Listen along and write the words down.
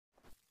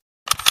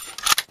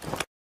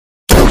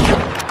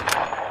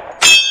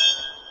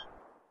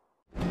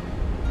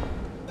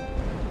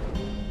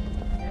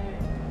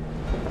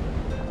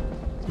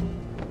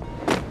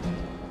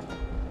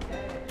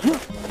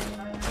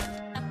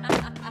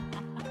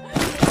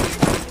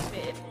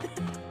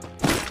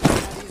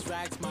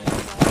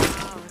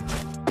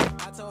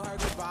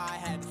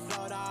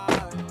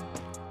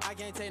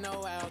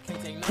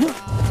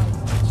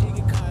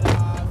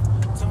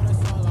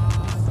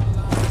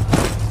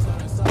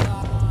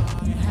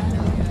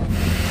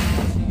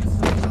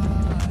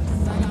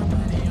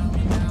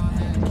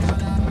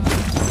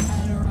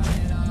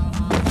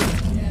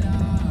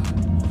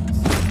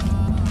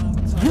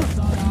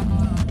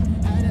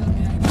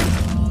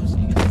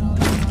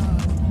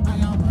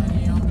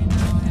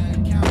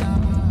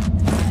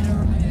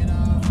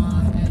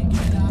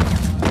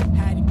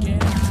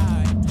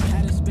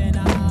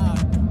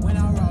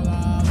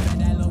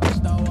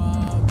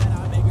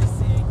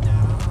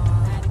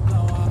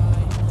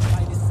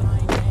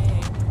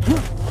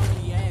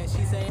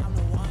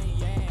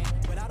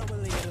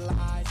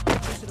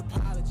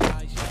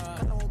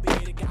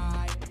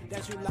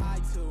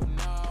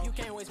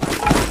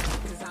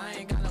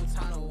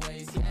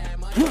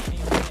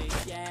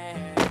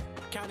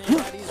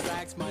all these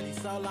racks, money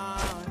so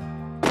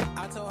long.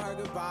 I told her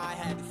goodbye,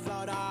 had to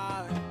float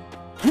off.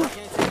 I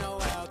can't take no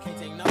L, can't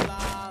take no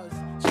loss.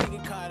 She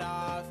get cut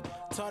off,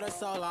 told her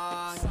so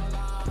long.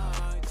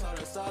 Told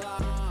her so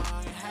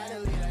long. Had to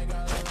leave that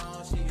girl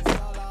alone, she gets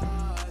so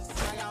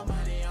lost. I got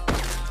money on me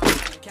now,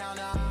 had to count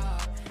up.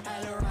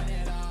 Had to run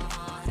it all,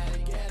 had to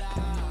get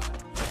out.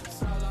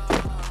 So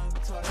long,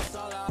 told her so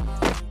long.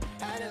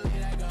 Had to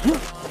leave that girl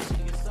alone,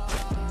 she gets so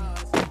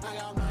lost. I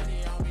got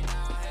money on me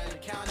now, had to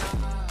count up.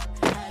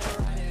 Had to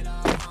run it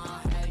all,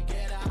 had to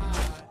get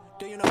out.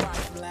 Do you know right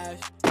from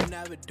left? You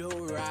never do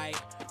right.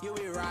 You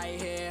be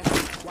right here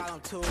while I'm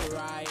too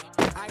right.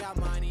 I got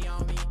money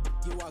on me,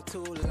 you walk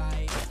too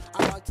light.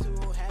 I walk too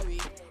heavy,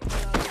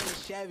 pull up in a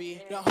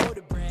Chevy. Don't hold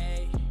the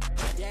brake,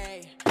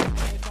 yay.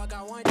 Hey, fuck,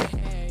 I want the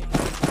hey.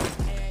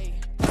 Hey,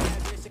 that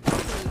bitch to come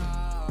to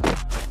law.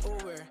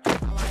 Uber,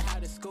 I might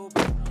have the scoop.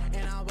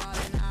 And I'm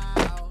ballin'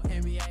 out,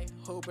 NBA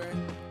Hooper.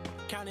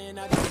 Counting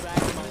up these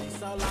racks, money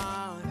so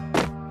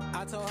long.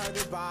 I told her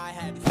goodbye,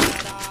 had to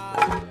set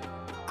off.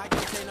 I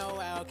can't take no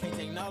L, can't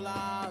take no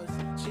loss.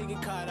 She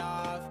get cut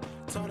off,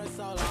 told her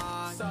so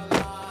long. So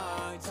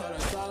long, told her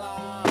so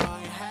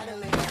long. Had to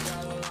leave that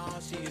girl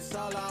alone, she get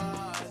so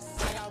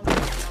lost. I got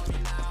money on me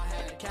now,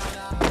 had to count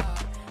up.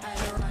 Had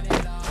to run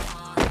it all,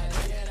 had to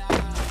get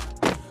out.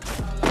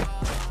 So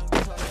long,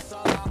 told her so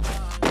long.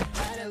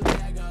 Had to leave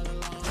that girl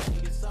alone,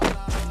 she get so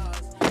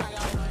lost. I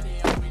got money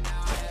on me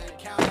now, had to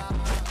count up.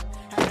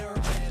 Had to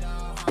run it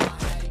all,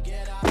 had to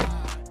get out.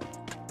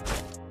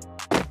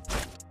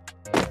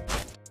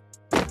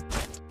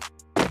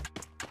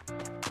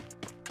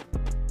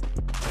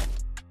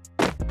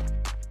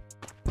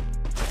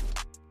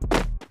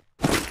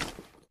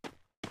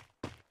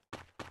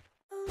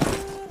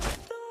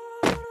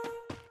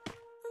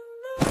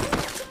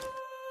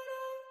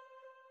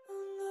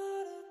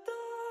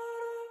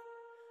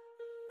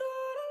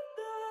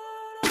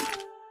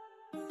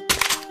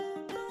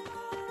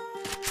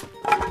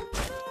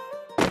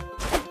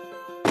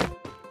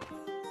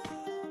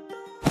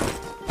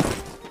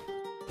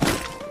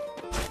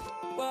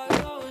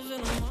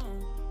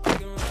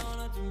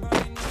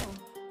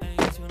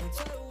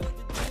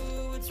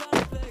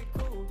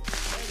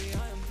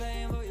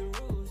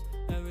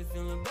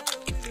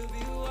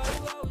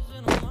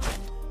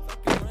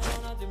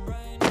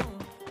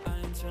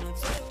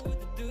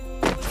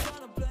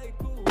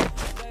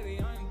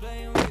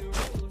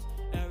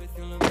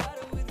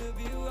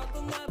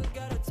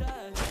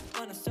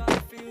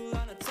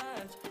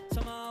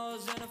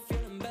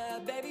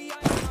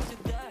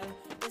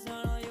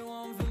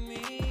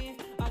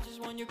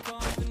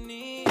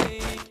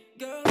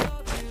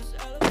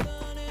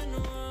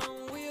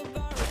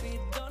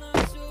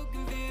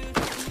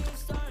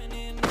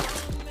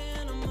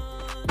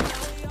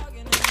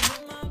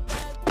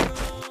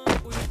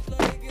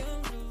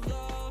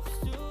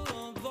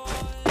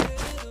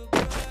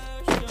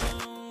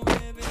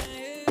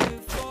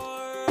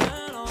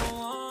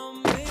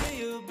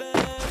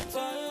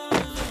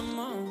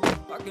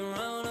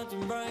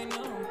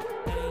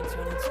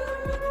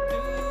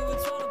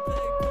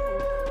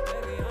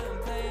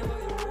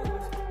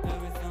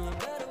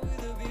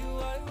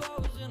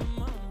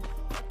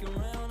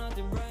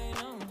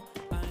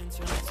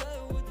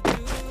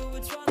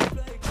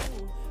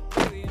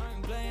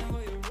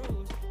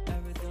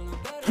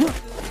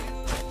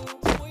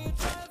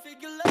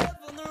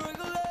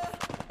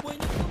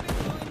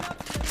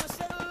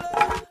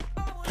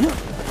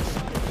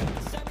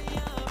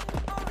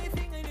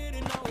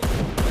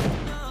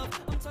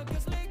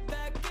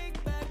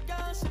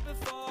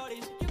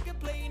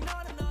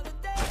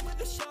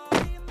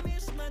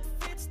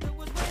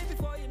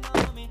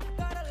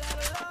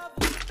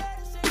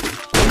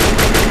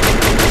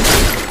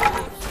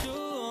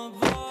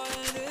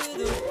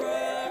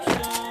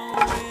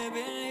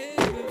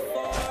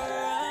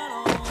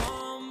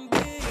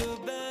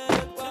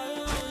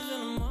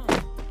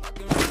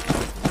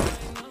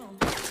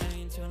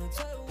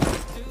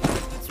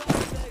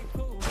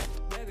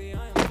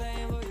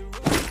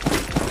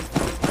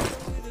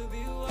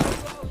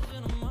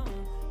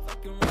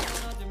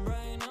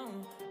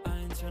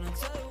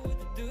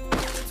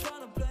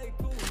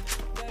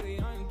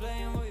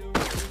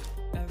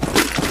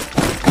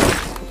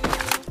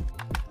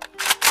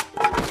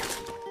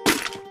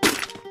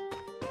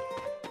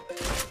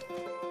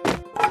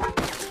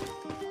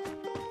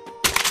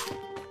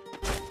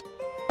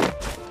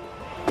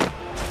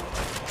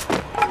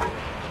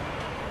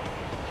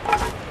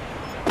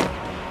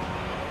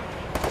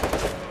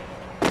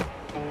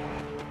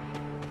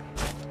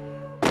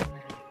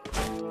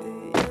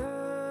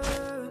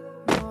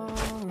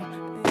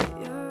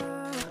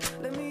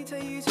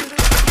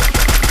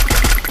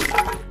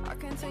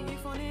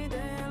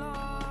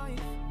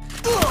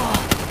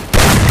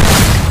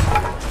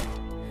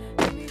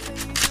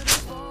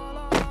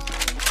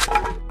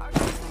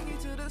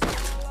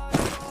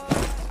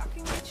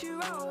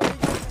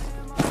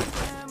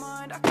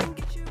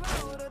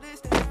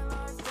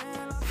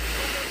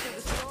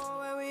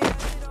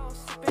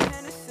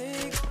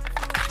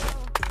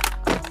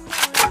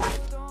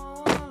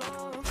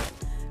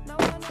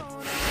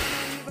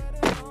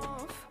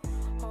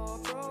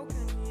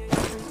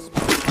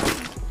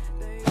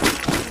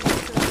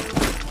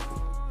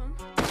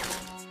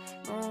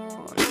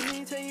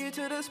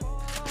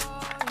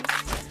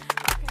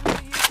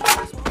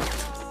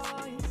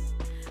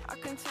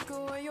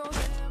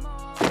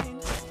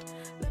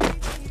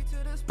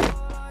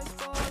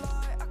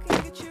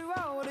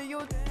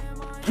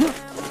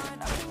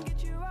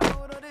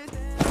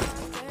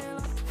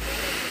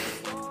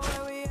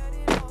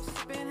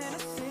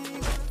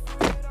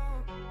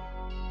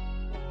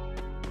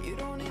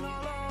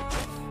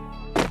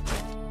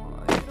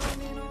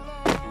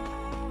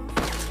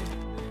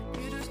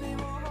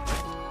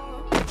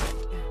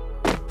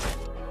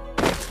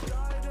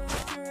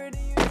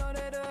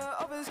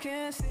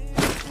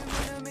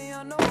 zoom into me,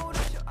 I know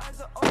that your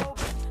eyes are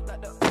open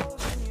like the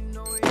ocean, you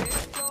know it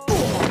explodes.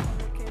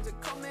 Hurricanes are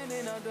coming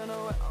in, I don't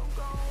know where I'm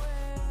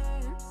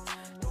going.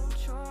 Don't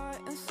try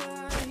and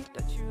say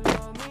that you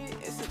love me,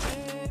 it's a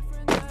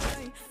different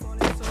day.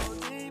 Falling so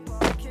deep, I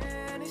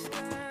can't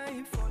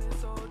escape. Falling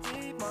so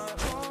deep, my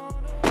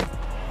run away.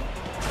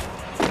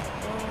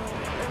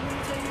 Let me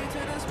take you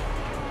to the spot.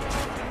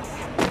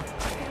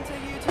 I can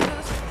take you to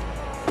the spot.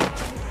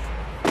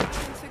 I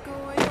can take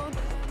away your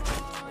damn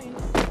mind.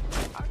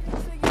 I can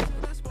take you to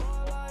the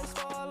spotlight,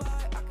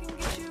 spotlight. I can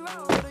get you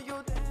out of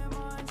your damn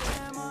mind,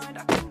 damn mind. I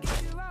can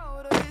get you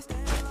out of this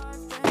damn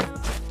life, damn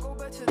life. Go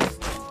back to the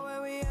store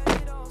where we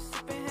had it all,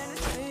 sipping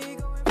Hennessy,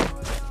 going through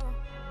it all.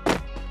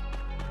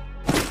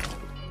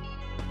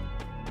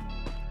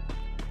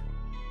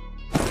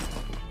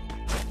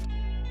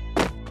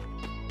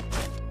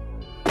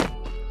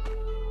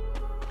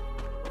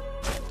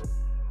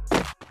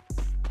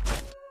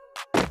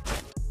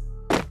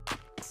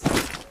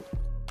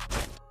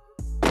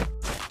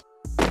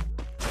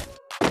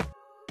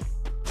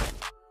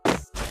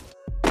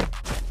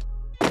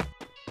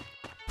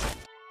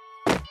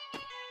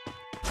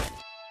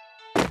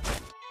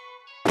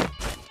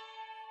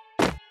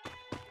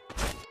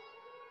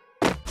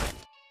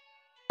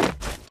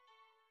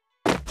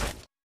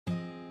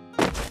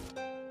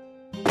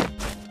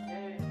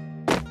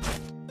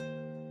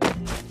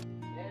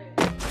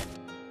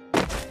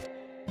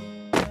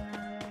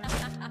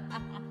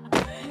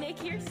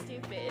 Nick, you're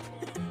stupid.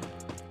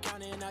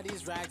 Counting all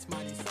these racks,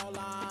 money so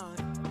long.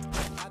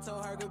 I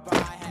told her goodbye,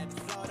 had to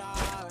float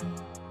off.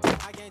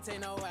 I can't take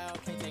no L,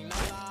 can't take no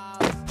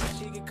loss.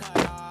 She get cut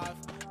off,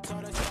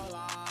 told her so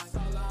long,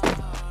 so long,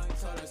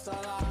 told her so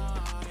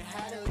long.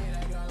 Had to leave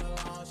that girl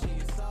alone, she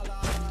get so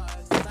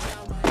lost. I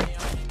got money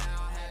on me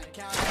now, had to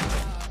count up.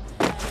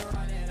 Had to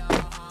run it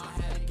up,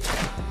 had to get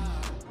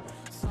up.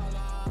 So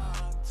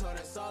long, told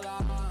her so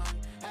long.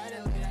 Had to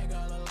leave that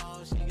girl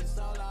alone, she get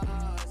so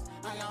lost.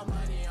 I got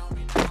money on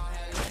me now,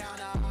 had to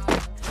count up.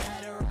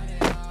 Had to run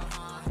it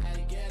up, had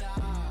to get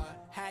up.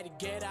 Had to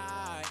get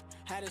out,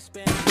 had to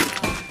spin out.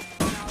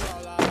 When I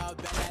roll up,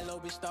 bet that little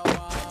bitch throw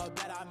up.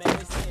 Bet I made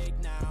it sick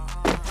now,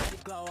 had to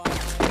glow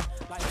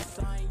up. Like the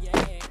sun,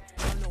 yeah,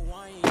 I'm the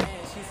one,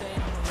 yeah. She said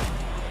I'm the one,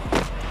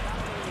 yeah. I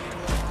believe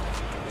it.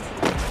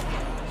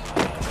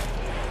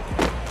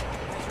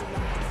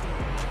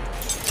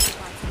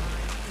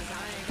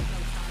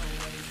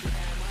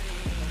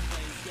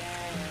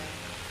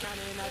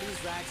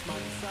 Racks,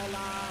 money so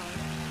long.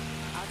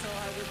 I told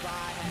her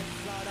goodbye, had to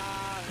float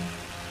off.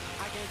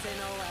 I can't take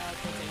no L,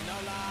 can't take no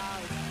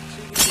loss.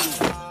 She get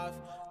cut off,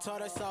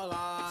 told her so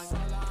long,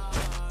 so long,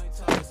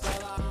 told her so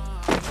long.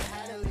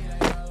 Had to leave that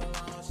girl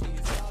alone, she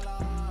get so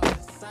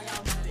lost. I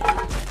got money on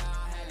me now,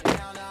 had to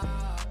count up.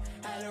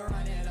 Had to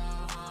run it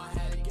up,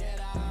 had to get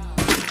up.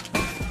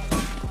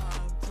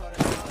 Told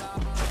her so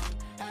long,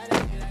 had to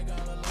leave that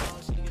girl alone,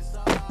 she get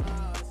so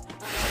lost.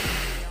 I got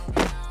money on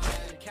me now,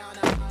 had to count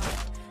up.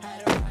 Had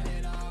to run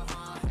it up,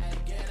 had to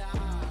get up.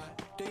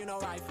 Do you know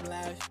right from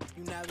left?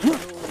 You never do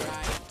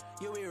right.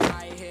 You be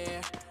right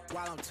here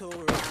while I'm too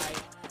right.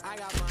 I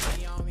got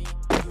money on me,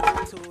 you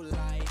walk too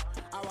light.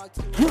 I walk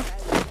too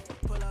heavy,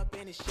 pull up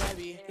in a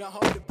Chevy. You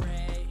hold the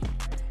brake,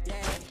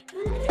 yeah. I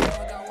can't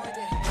walk out one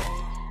day,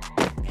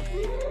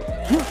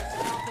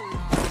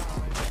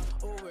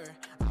 Uber,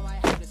 I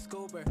might have the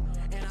scooper,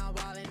 and I'm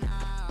ballin'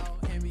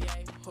 out,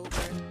 NBA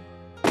hooper.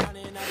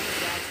 Counting up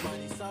these racks,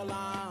 money so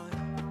long.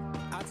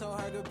 I told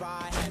her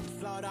goodbye, had to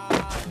float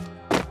off.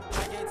 I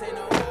can't take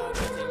no L,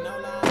 can't take no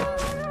loss.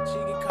 She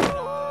get cut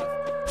off,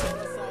 told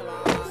her so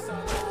long, so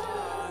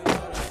long,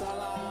 told her so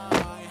long.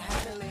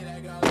 Had to leave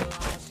that girl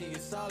alone, she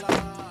get so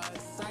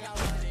lost. I got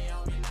money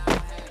on me now,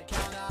 had to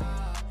count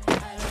up.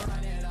 Had to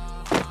run it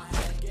up,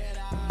 had to get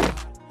out.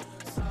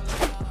 So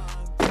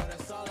long, told her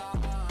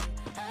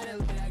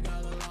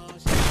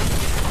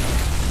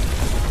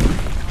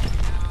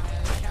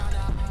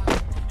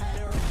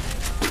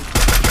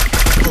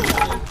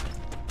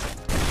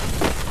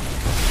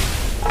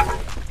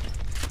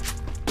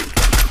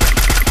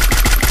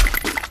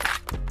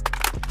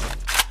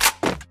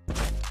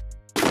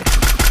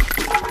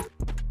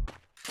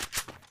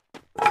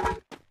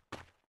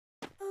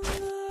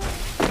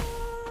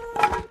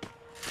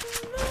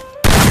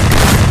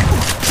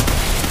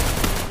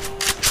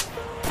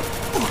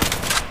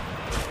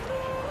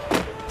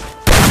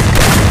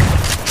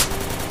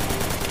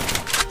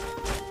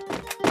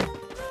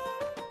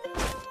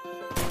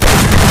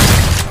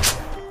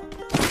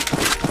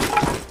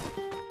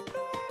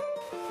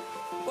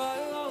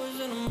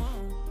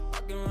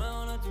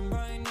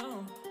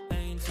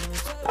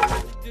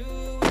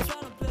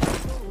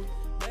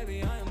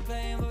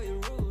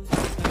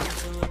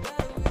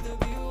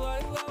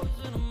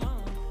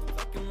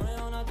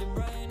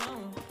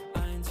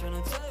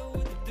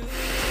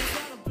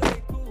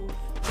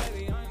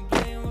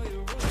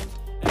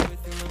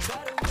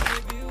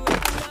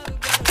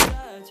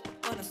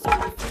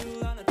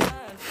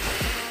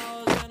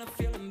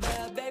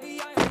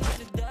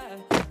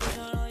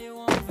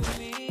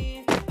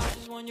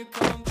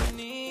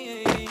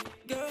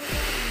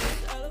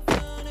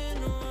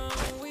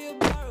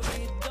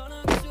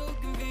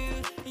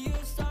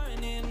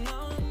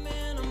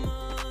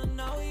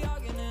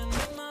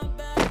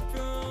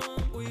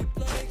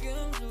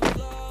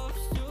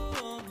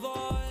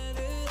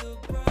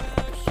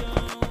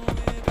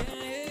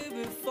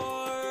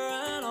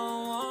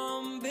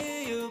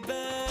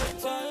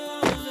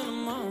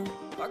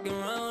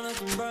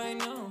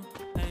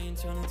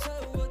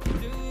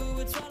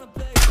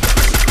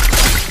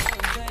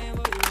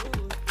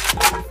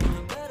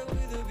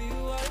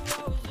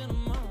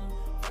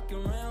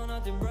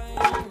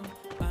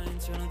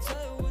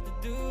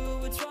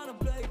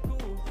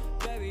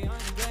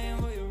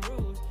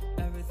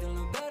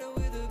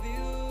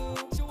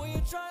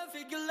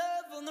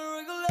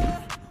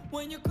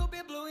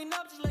blowing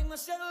up just like my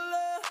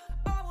cellular.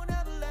 I won't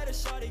ever let a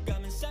shawty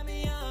come and set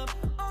me up.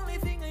 Only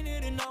thing I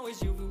need to know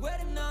is you'll be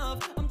wet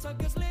enough. I'm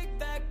talking slick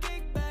back,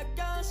 kick back,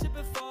 gun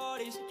sipping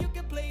 40s. You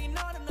can play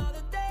not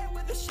another day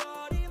with a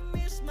shawty.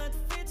 Mismatch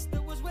fits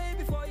that was way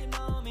before you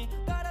know me.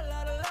 Got a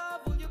lot of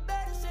love, well you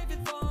better save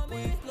it for me.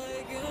 We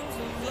play games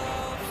of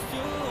love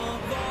to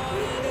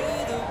avoid the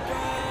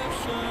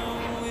depression.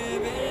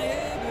 We've been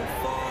here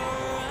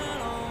before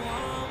and I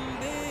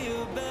wanna be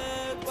your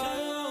bed. 2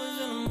 hours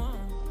in the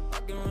morning,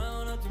 walking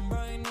around acting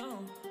right now.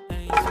 I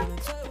ain't trying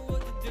to tell you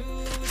what to do,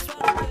 we're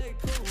trying to play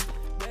cool.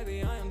 Baby,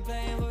 I am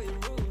playing by your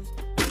rules.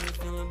 And you're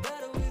feeling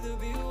better with a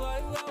view. 2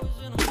 hours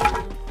in the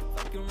morning,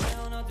 walking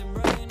around acting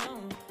right now.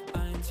 I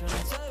ain't trying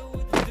to tell you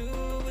what to do,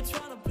 we're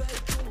trying to play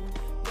cool.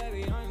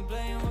 Baby, I ain't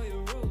playing by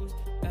your rules.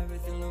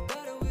 Everything look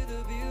better with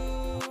a view.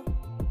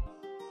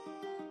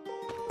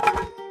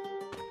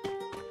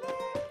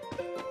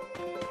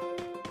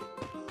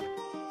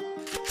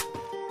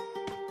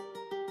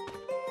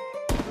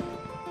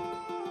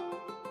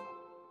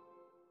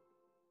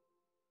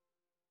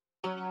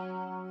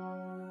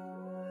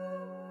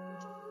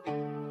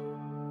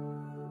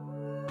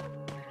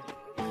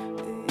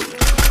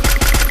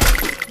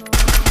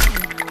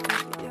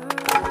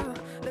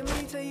 Let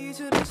me take you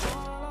to the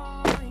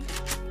spotlight.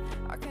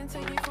 I can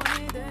take you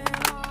from the daylight.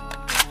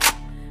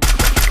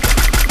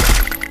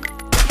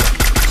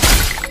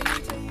 Let me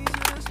take you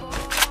to the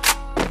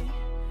spotlight.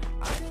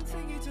 I can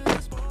take you to the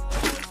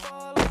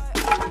spotlight.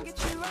 I can get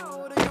you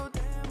out of your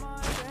damn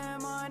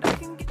mind. I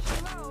can get you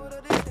out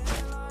of this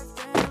damn life.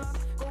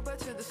 Go back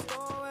to the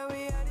store where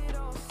we had it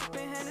all,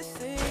 sipping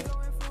Hennessy,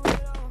 going through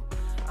it all.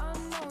 I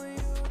know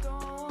you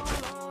don't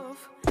want love.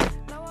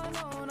 Now I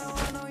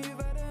know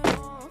you've had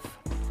enough.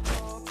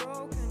 All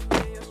broken,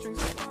 yeah, your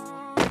strings are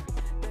gone.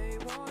 They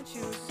want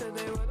you, said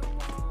they were the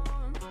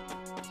one.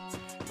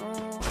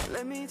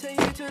 Let me take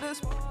you to the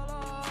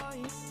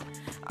spotlight.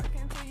 I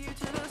can take you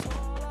to the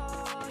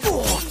spotlight.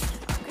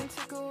 I can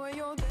take away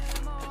your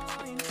damn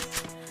mind.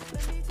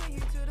 Let me take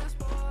you to the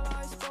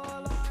spotlight.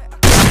 I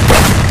can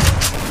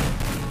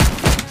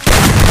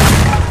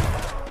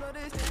out of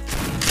this damn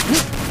mind.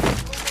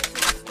 Go back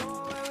to the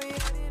store where we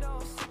had it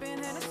all,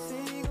 sipping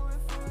Hennessy, going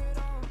through it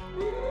all.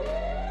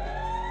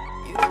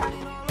 You don't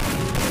need no love.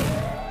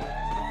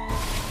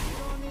 You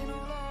don't need no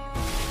love.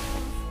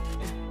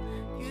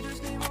 You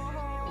just need more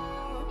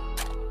love.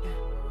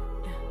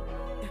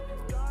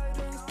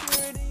 Guidance,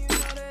 purity, you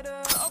know that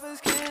others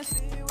can't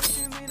see what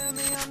you mean to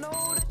me. I know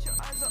that your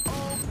eyes are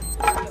open.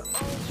 The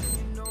ocean,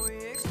 you know we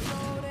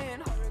exploding.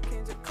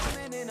 Hurricanes are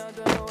coming in, I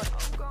don't know where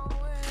I'm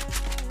going.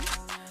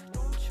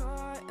 Don't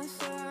try and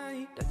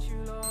say that you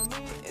love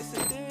me, it's a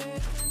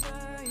different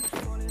day.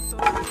 Falling so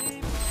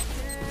deep, I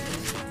can't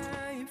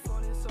escape.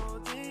 Falling so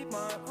deep,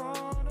 might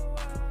run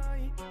away.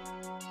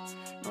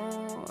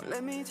 No,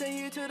 let me take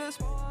you to the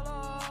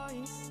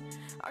spotlight.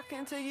 I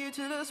can take you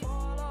to the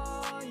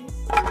spotlight.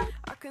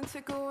 I can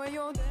take away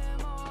your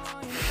damn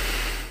mind.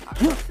 I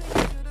can take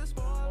you to the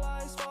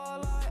spotlight.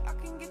 I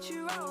can get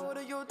you out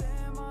of your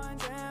damn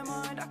mind.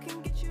 I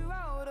can get you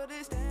out of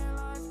this damn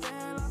life.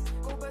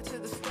 Go back to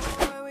the store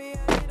where we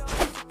had it all,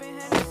 sipping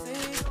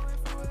Hennessy, going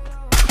through it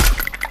all.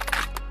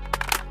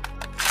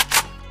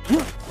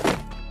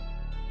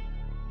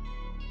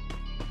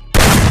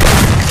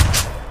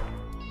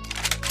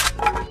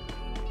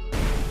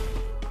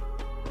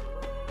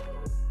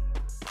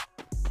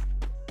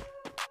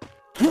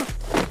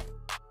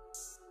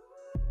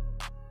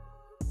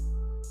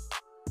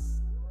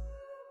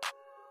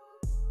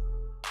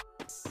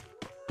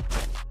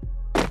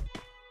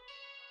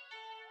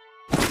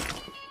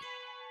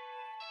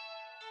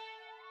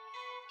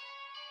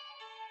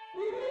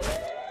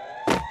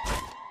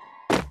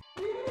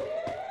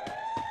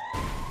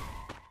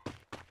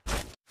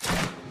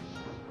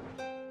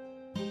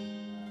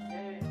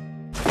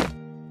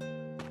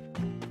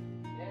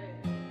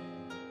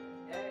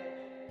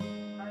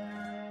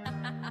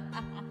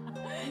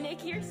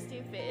 Nick, you're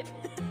stupid.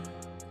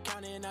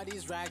 Counting all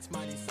these racks,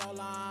 money so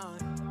long.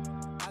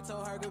 I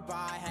told her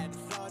goodbye, had to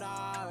float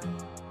off.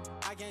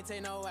 I can't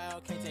take no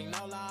L, can't take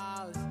no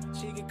loss.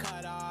 She get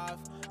cut off,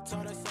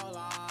 told her so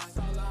long,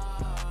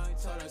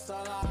 told her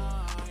so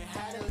long.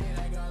 Had to leave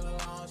that girl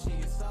alone, she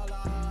get so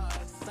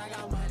lost. I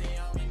got money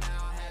on me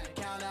now, had to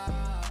count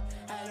up,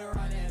 had to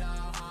run it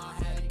up,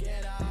 had to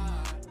get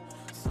up.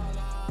 So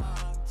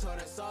long, told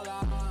her so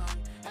long.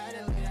 Had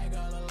to leave that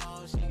girl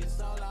alone, she get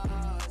so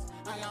lost.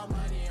 I got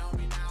money on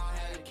me now,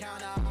 had to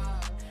count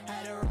up,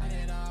 had to run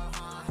it up,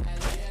 had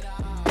to get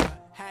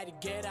up. Had to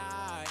get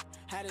out,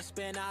 had to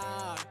spin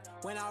up.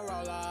 When I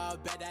roll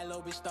up, bet that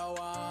little bitch throw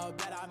up.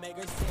 Bet I make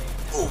her sick.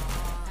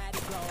 Had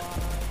to grow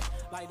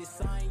up like the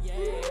sun, yeah.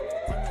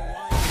 I'm the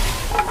one,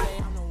 yeah. Say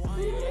I'm the one,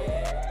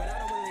 yeah. But I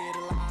don't believe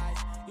the lies.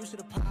 You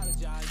should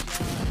apologize,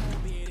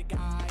 yeah. Be the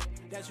guy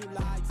that you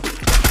lied to.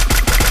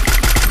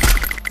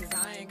 Cause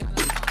I ain't got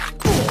no time.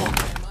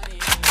 Money in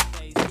your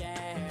face,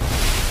 yeah.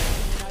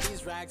 You know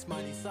these racks,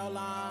 money so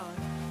long.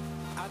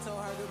 I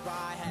told her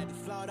goodbye, had to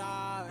float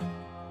off.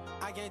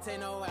 I can't take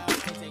no L,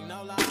 can't take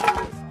no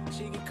loss.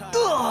 She get cut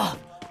off,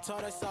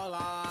 Told her so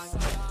long.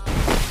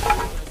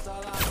 Told her so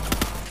long.